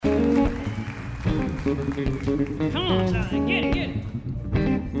Come on, Charlie, get it, get it.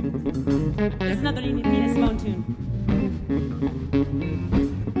 This is another Nina Simone tune.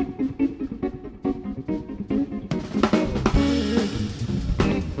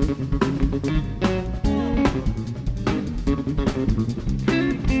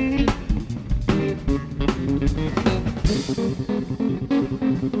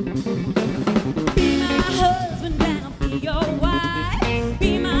 Be my husband and I'll be your wife.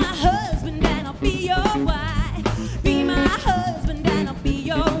 Be my husband and I'll be your wife. Be my husband and I'll be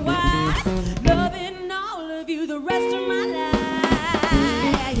your wife. Loving all of you the rest of my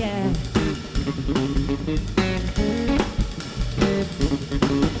life. Yeah.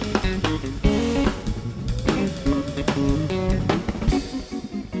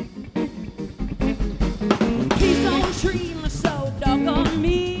 Please don't treat me so doggone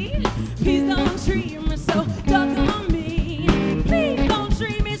mean. Please don't treat me so doggone mean. Please don't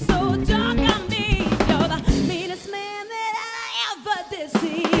treat me so doggone mean. You're the meanest man that I ever did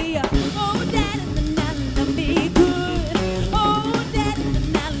see. Oh, daddy, now love me good. Oh, daddy,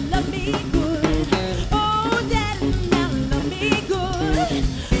 now love me good. Oh, daddy, now love me good.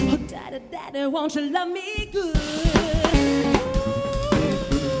 Oh, daddy, daddy, won't you love me good?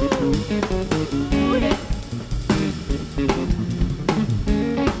 Ooh, yeah.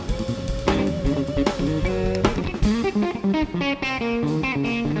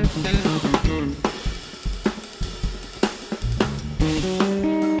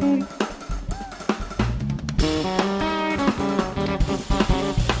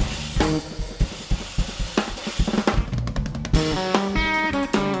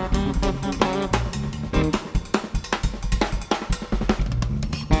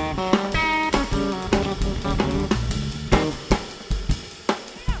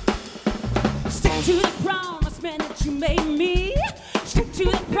 Stick to the promise, man, that you made me. Stick to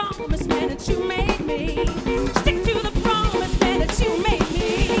the promise, man, that you made me. Stick to the promise, man, that you made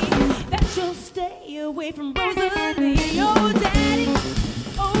me. That you'll stay away from Rosalie. Oh, daddy,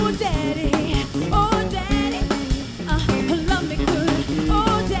 oh, daddy, oh, daddy. Love me good.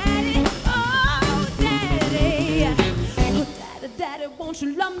 Oh, daddy, oh, daddy. Oh, daddy, daddy, won't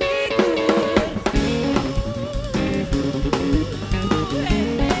you love me good? Ooh, yeah.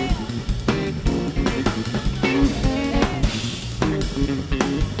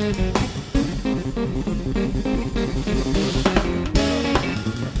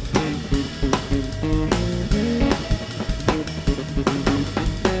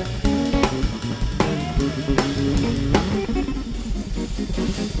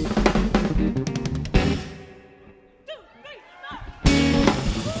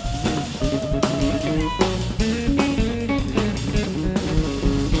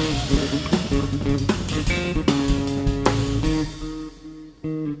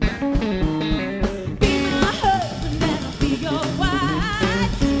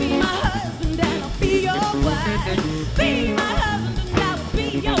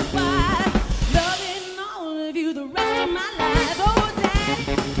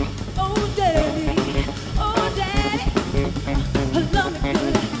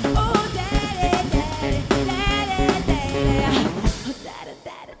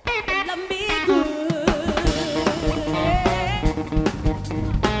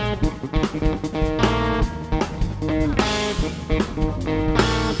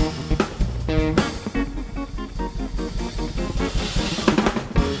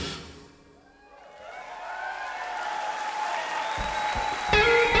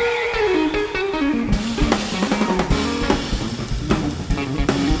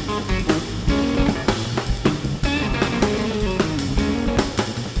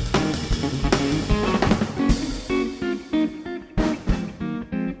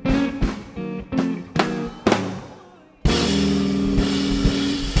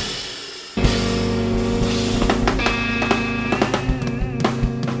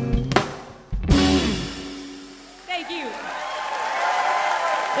 Thank you.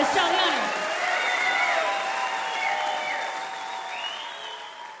 It's Charlie Honor.